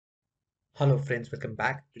Hello friends, welcome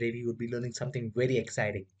back. Today we will be learning something very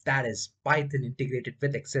exciting. That is Python integrated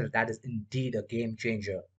with Excel. That is indeed a game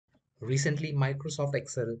changer. Recently, Microsoft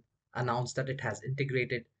Excel announced that it has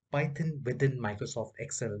integrated Python within Microsoft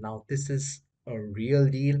Excel. Now, this is a real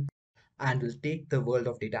deal and will take the world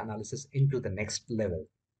of data analysis into the next level.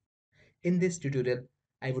 In this tutorial,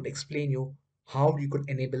 I would explain you how you could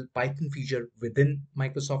enable Python feature within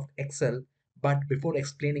Microsoft Excel. But before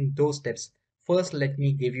explaining those steps, first let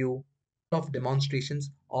me give you of demonstrations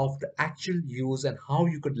of the actual use and how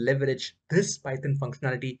you could leverage this Python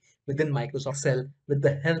functionality within Microsoft Excel with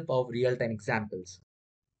the help of real-time examples.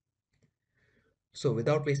 So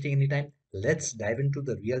without wasting any time, let's dive into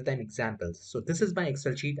the real-time examples. So this is my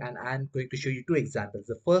Excel sheet and I'm going to show you two examples.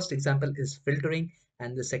 The first example is filtering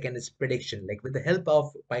and the second is prediction. Like with the help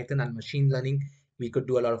of Python and machine learning, we could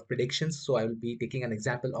do a lot of predictions. So I will be taking an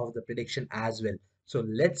example of the prediction as well. So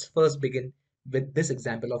let's first begin with this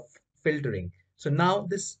example of filtering. So now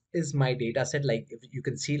this is my data set. Like if you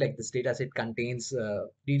can see, like this data set contains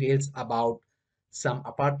details about some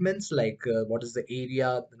apartments, like what is the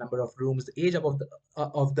area, the number of rooms, the age of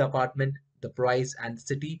the apartment, the price, and the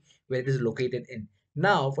city where it is located in.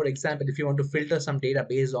 Now, for example, if you want to filter some data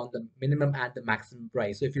based on the minimum and the maximum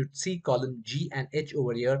price, so if you see column G and H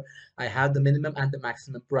over here, I have the minimum and the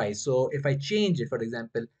maximum price. So if I change it, for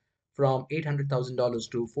example, from $800,000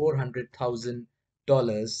 to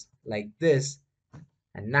 $400,000 like this,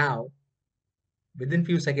 and now within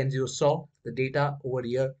few seconds you saw the data over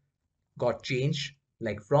here got changed.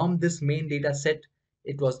 Like from this main data set,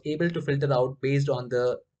 it was able to filter out based on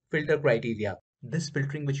the filter criteria. This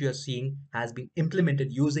filtering which you are seeing has been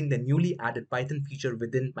implemented using the newly added Python feature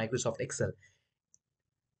within Microsoft Excel.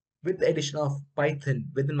 With the addition of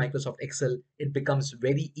Python within Microsoft Excel, it becomes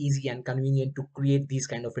very easy and convenient to create these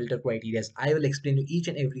kind of filter criteria. I will explain you each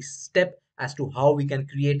and every step as to how we can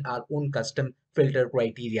create our own custom filter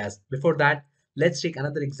criteria. Before that, let's take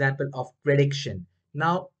another example of prediction.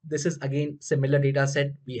 Now, this is again similar data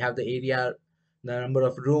set. We have the area, the number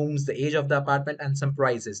of rooms, the age of the apartment, and some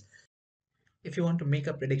prices. If you want to make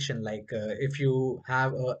a prediction, like if you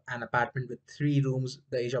have an apartment with 3 rooms,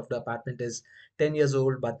 the age of the apartment is 10 years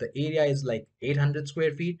old, but the area is like 800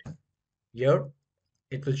 square feet, here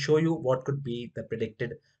it will show you what could be the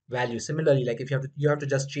predicted value. Similarly, like if you have to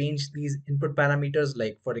just change these input parameters,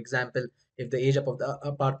 like for example, if the age of the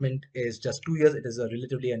apartment is just 2 years, it is a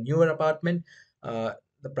relatively a newer apartment, the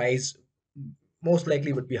price most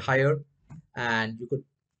likely would be higher, and you could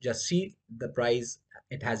just see the price,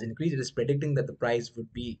 it has increased. It is predicting that the price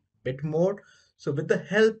would be a bit more. So with the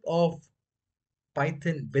help of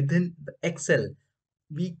Python within the Excel,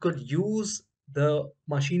 we could use the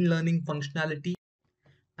machine learning functionality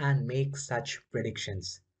and make such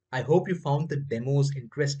predictions. I hope you found the demos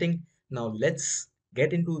interesting. Now let's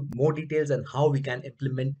get into more details on how we can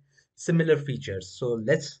implement similar features. So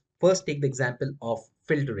let's first take the example of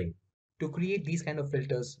filtering. To create these kind of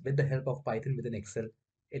filters with the help of Python within Excel,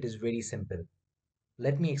 it is very simple.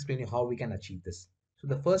 Let me explain you how we can achieve this. So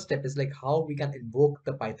the first step is like how we can invoke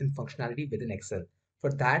the Python functionality within Excel.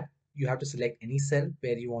 For that, you have to select any cell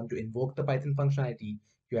where you want to invoke the Python functionality.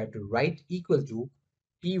 You have to write equal to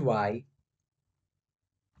py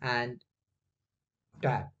and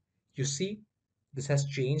tab. You see, this has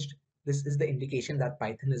changed. This is the indication that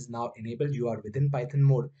Python is now enabled. You are within Python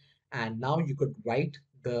mode, and now you could write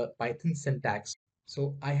the Python syntax.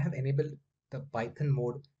 So I have enabled the Python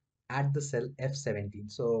mode at the cell F17.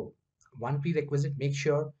 So one prerequisite, make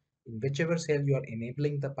sure in whichever cell you are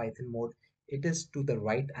enabling the Python mode, it is to the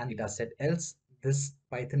right and data set, else this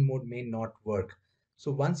Python mode may not work.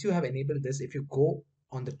 So once you have enabled this, if you go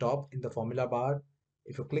on the top in the formula bar,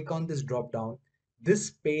 if you click on this drop down, this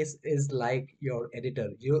space is like your editor.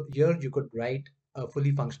 Here you could write a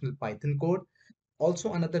fully functional Python code.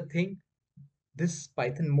 Also another thing, this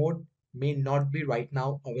Python mode may not be right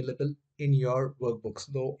now available in your workbooks.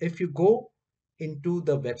 Though if you go into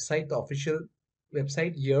the website, the official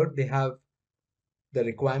website, here they have the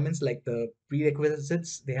requirements, like the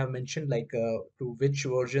prerequisites they have mentioned, like to which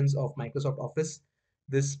versions of Microsoft Office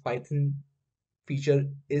this Python feature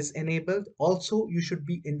is enabled. Also, you should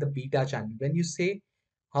be in the beta channel. When you say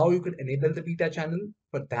how you could enable the beta channel,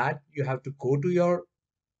 for that you have to go to your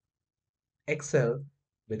Excel,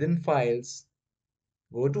 within files,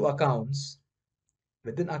 go to accounts.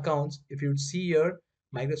 Within accounts, if you see here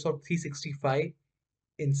Microsoft 365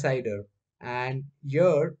 Insider, and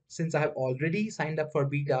here since I have already signed up for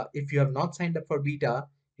beta, if you have not signed up for beta,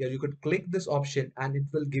 here you could click this option and it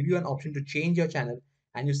will give you an option to change your channel,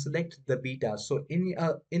 and you select the beta. So in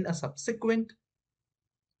a subsequent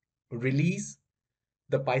release,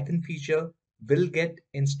 the Python feature will get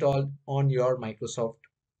installed on your Microsoft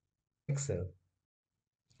Excel.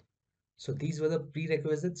 So these were the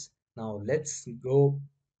prerequisites. Now let's go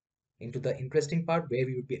into the interesting part where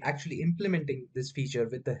we would be actually implementing this feature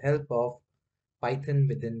with the help of Python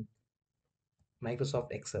within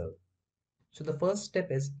Microsoft Excel. So the first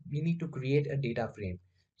step is we need to create a data frame.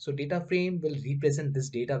 So data frame will represent this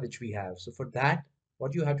data which we have. So for that,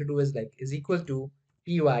 what you have to do is like is equal to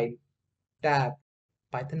py tab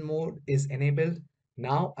Python mode is enabled.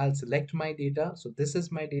 Now I'll select my data. So this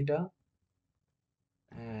is my data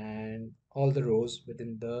and all the rows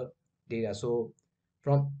within the data. So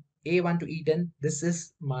from A1 to E10, this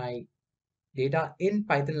is my data in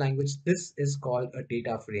Python language. This is called a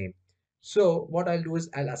data frame. So what I'll do is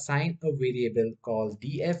I'll assign a variable called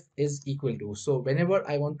df is equal to. So whenever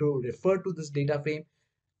I want to refer to this data frame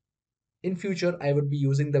in future, I would be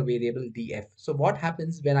using the variable df. So what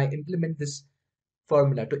happens when I implement this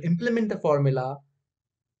formula? To implement the formula,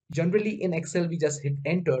 generally in Excel, we just hit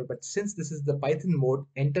enter, but since this is the Python mode,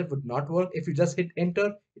 enter would not work. If you just hit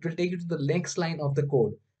enter, it will take you to the next line of the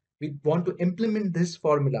code. We want to implement this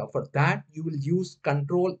formula. For that, you will use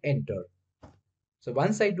control enter. So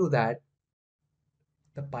once I do that,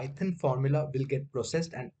 the Python formula will get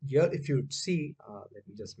processed. And here, if you see, let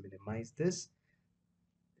me just minimize this.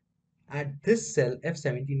 At this cell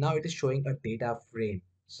F17, now it is showing a data frame.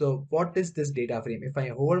 So what is this data frame? If I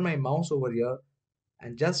hover my mouse over here,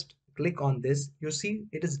 and just click on this, you see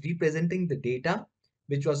it is representing the data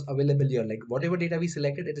which was available here. Like whatever data we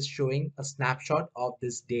selected, it is showing a snapshot of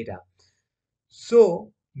this data.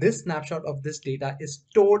 So this snapshot of this data is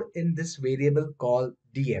stored in this variable called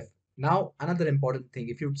df. Now another important thing,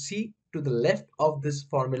 if you see to the left of this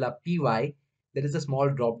formula py, there is a small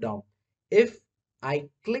drop down. If I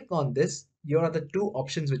click on this, here are the two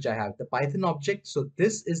options which I have. The Python object, so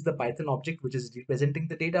this is the Python object which is representing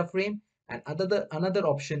the data frame, and another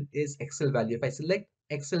option is Excel value. If I select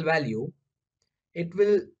Excel value, it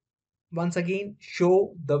will once again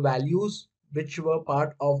show the values which were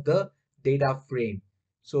part of the data frame.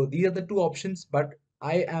 So these are the two options, but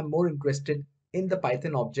I am more interested in the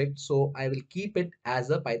Python object, so I will keep it as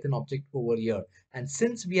a Python object over here. And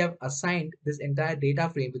since we have assigned this entire data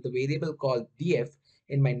frame with a variable called df,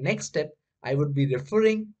 in my next step I would be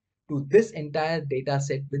referring to this entire data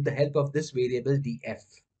set with the help of this variable df.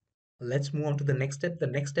 Let's move on to the next step. The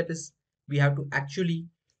next step is we have to actually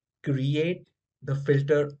create the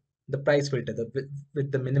filter, the price filter,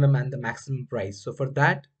 with the minimum and the maximum price. So for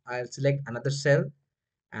that, I'll select another cell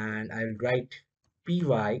and I'll write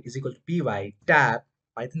py is equal to py tab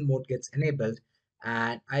Python mode gets enabled,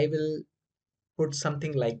 and I will put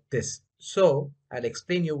something like this. So I'll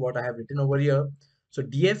explain you what I have written over here. So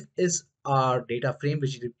df is our data frame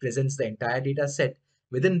which represents the entire data set,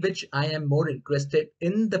 within which I am more interested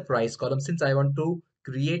in the price column since I want to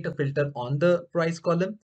create a filter on the price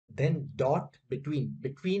column. Then dot between.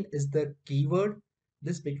 Between is the keyword.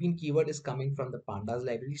 This between keyword is coming from the pandas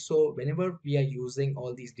library. So whenever we are using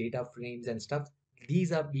all these data frames and stuff,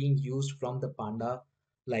 these are being used from the panda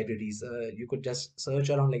libraries. You could just search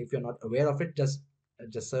around, like if you're not aware of it, just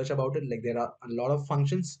search about it. Like there are a lot of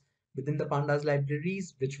functions within the pandas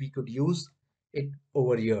libraries which we could use it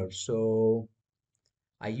over here. So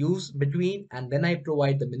I use between and then I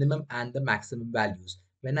provide the minimum and the maximum values.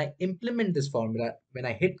 When I implement this formula, when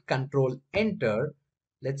I hit control enter,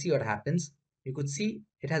 let's see what happens. You could see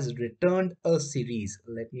it has returned a series.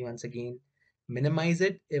 Let me once again minimize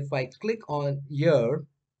it. If I click on here,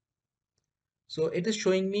 so it is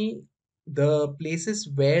showing me the places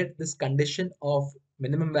where this condition of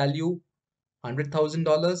minimum value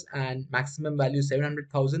 $100,000 and maximum value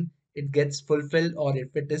 700,000, it gets fulfilled or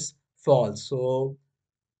if it is false. So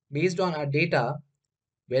based on our data,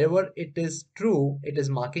 wherever it is true, it is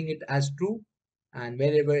marking it as true, and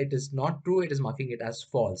wherever it is not true, it is marking it as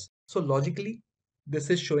false. So logically, this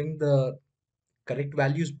is showing the correct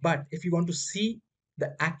values. But if you want to see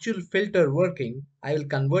the actual filter working, I will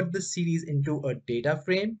convert this series into a data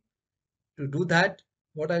frame. To do that,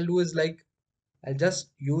 what I'll do is like I'll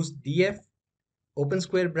just use df open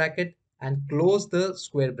square bracket and close the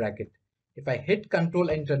square bracket. If I hit control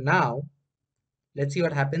enter now, let's see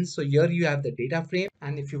what happens. So here you have the data frame,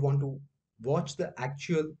 and if you want to watch the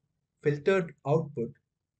actual filtered output,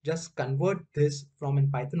 just convert this from a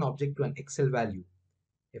Python object to an Excel value.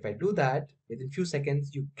 If I do that, within few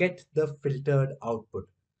seconds, you get the filtered output.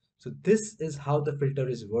 So this is how the filter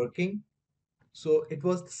is working. So it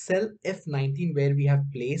was the cell F19 where we have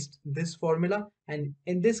placed this formula. And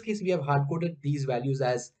in this case, we have hard coded these values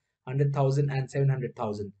as 100,000 and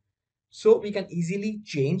 700,000. So we can easily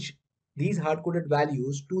change these hard-coded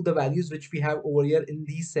values to the values which we have over here in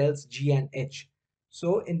these cells G and H.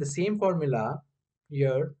 So in the same formula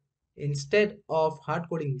here, instead of hard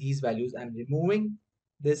coding these values, I'm removing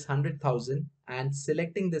this 100,000 and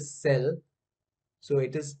selecting this cell. So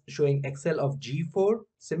it is showing Excel of G4.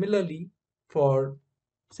 Similarly, for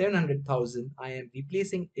 700,000, I am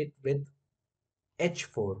replacing it with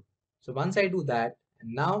H4. So once I do that,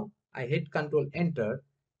 and now I hit Control Enter,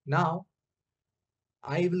 now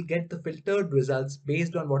I will get the filtered results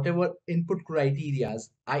based on whatever input criterias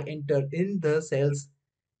I enter in the cells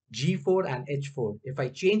G4 and H4. If I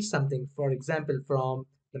change something, for example, from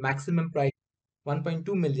the maximum price 1.2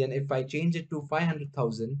 million, if I change it to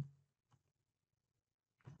 500,000,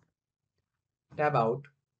 tab out,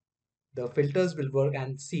 the filters will work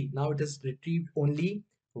and see now it has retrieved only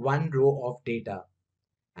one row of data.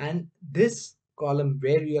 And this column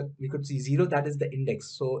where we could see 0, that is the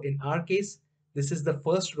index. So in our case, this is the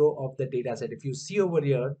first row of the data set. If you see over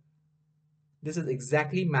here, this is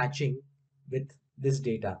exactly matching with this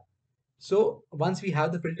data. So once we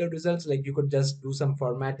have the filtered results, like you could just do some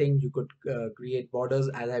formatting, you could create borders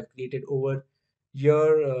as I've created over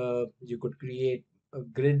here. You could create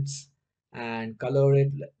grids and color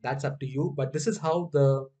it. That's up to you. But this is how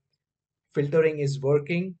the filtering is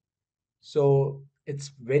working. So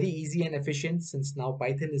it's very easy and efficient since now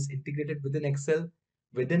Python is integrated within Excel.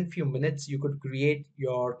 Within few minutes, you could create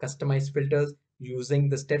your customized filters using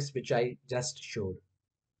the steps which I just showed.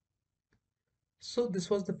 So this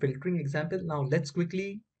was the filtering example. Now let's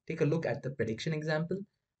quickly take a look at the prediction example.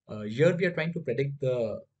 Here we are trying to predict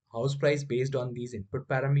the house price based on these input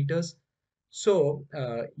parameters. So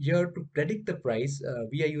here to predict the price,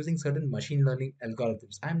 we are using certain machine learning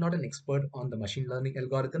algorithms. I'm not an expert on the machine learning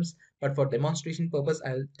algorithms, but for demonstration purpose,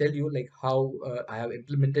 I'll tell you like how I have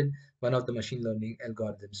implemented one of the machine learning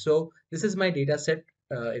algorithms. So this is my data set.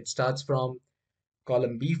 It starts from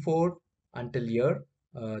column B4 until here,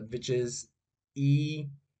 which is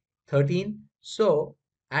E13. So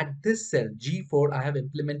at this cell G4, I have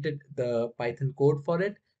implemented the Python code for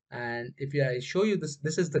it. And if I show you this,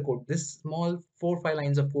 this is the code. This small 4 or 5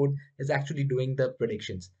 lines of code is actually doing the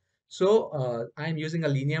predictions. So I'm using a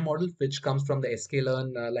linear model which comes from the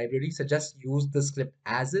sklearn library. So just use the script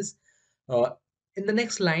as is. Uh, in the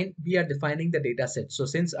next line, we are defining the data set. So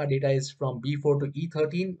since our data is from B4 to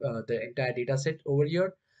E13, the entire data set over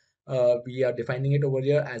here, we are defining it over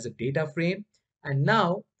here as a data frame. And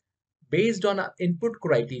now, based on our input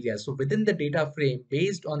criteria, so within the data frame,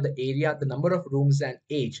 based on the area, the number of rooms and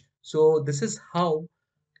age. So this is how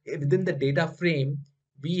within the data frame,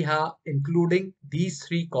 we are including these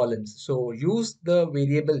 3 columns. So use the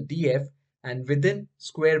variable df and within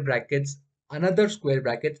square brackets, another square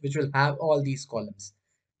bracket, which will have all these columns.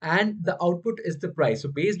 And the output is the price. So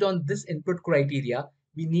based on this input criteria,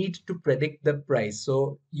 we need to predict the price.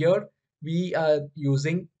 So here we are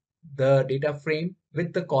using the data frame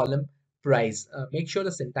with the column price. Make sure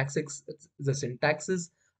the syntaxes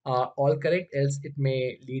are all correct, else it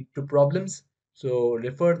may lead to problems. So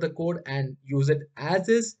refer the code and use it as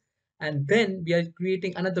is. And then we are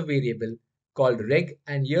creating another variable called reg.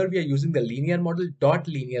 And here we are using the linear model dot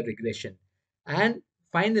linear regression. And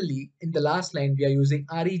finally, in the last line, we are using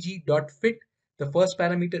reg dot fit. The first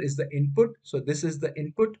parameter is the input. So this is the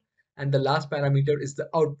input. And the last parameter is the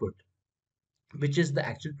output, which is the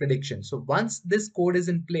actual prediction. So once this code is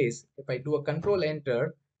in place, if I do a control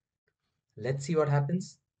enter, let's see what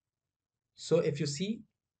happens. So if you see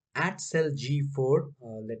at cell G4,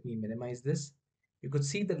 let me minimize this. You could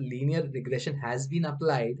see the linear regression has been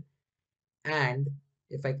applied. And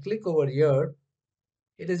if I click over here,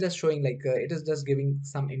 it is just showing like it is just giving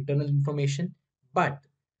some internal information. But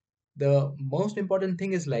the most important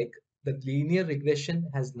thing is like the linear regression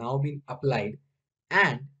has now been applied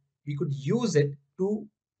and we could use it to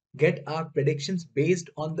get our predictions based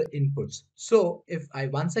on the inputs. So if I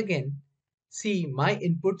once again see my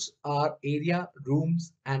inputs are area,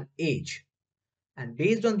 rooms and age. And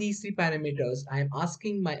based on these 3 parameters, I am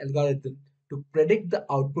asking my algorithm to predict the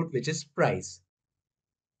output, which is price.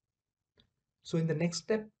 So in the next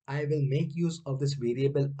step, I will make use of this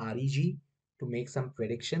variable reg to make some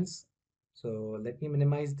predictions. So let me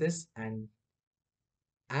minimize this and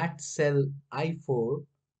at cell I4,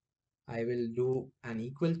 I will do an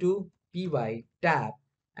equal to py tab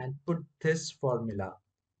and put this formula.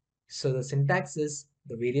 So the syntax is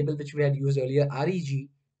the variable which we had used earlier, reg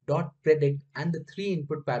dot predict and the 3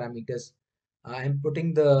 input parameters. I am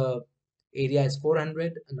putting the area as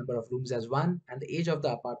 400, number of rooms as 1, and the age of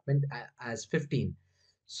the apartment as 15.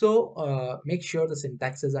 So make sure the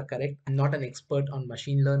syntaxes are correct. I'm not an expert on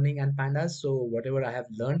machine learning and pandas, so whatever I have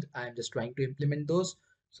learned, I'm just trying to implement those.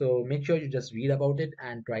 So make sure you just read about it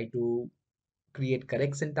and try to create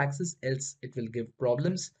correct syntaxes, else it will give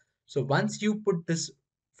problems. So once you put this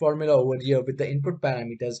formula over here with the input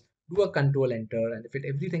parameters, do a control enter, and if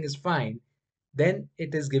everything is fine, then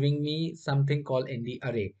it is giving me something called ND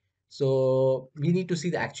array. So we need to see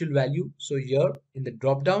the actual value. So here in the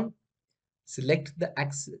drop down, select the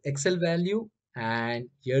Excel value, and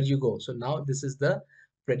here you go. So now this is the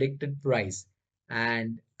predicted price.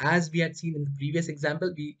 And as we had seen in the previous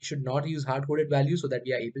example, we should not use hard-coded values so that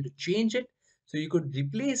we are able to change it. So you could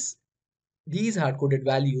replace these hard-coded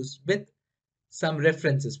values with some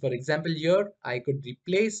references. For example, here I could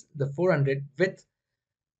replace the 400 with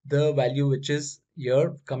the value which is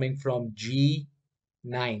here coming from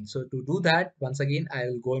G9. So to do that, once again, I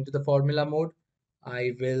will go into the formula mode.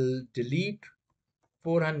 I will delete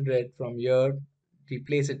 400 from here,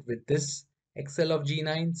 replace it with this Excel of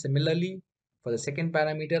G9. Similarly, for the second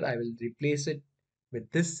parameter, I will replace it with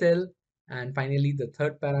this cell. And finally, the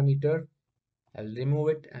third parameter, I'll remove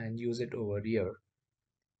it and use it over here.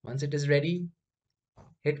 Once it is ready,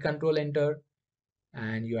 hit Control Enter,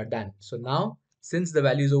 and you are done. So now, since the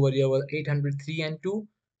values over here were 803 and 2,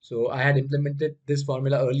 so I had implemented this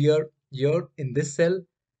formula earlier here in this cell,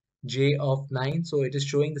 J of 9. So it is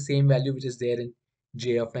showing the same value which is there in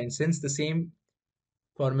J of 9, since the same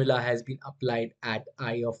formula has been applied at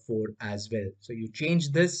I of 4 as well. So you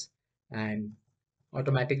change this and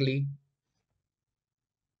automatically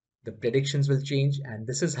the predictions will change, and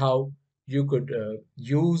this is how you could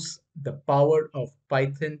use the power of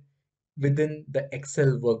Python within the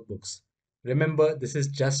Excel workbooks. Remember, this is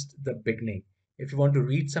just the beginning. If you want to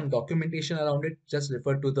read some documentation around it, just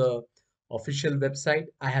refer to the official website.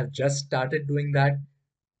 I have just started doing that.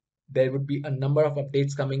 There would be a number of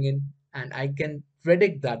updates coming in, and I can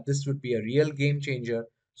predict that this would be a real game changer.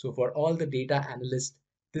 So for all the data analysts,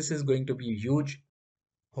 this is going to be huge.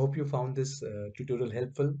 Hope you found this tutorial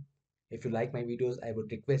helpful. If you like my videos, I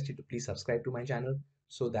would request you to please subscribe to my channel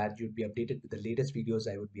so that you'd be updated with the latest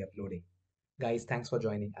videos I would be uploading. Guys, thanks for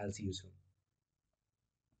joining. I'll see you soon.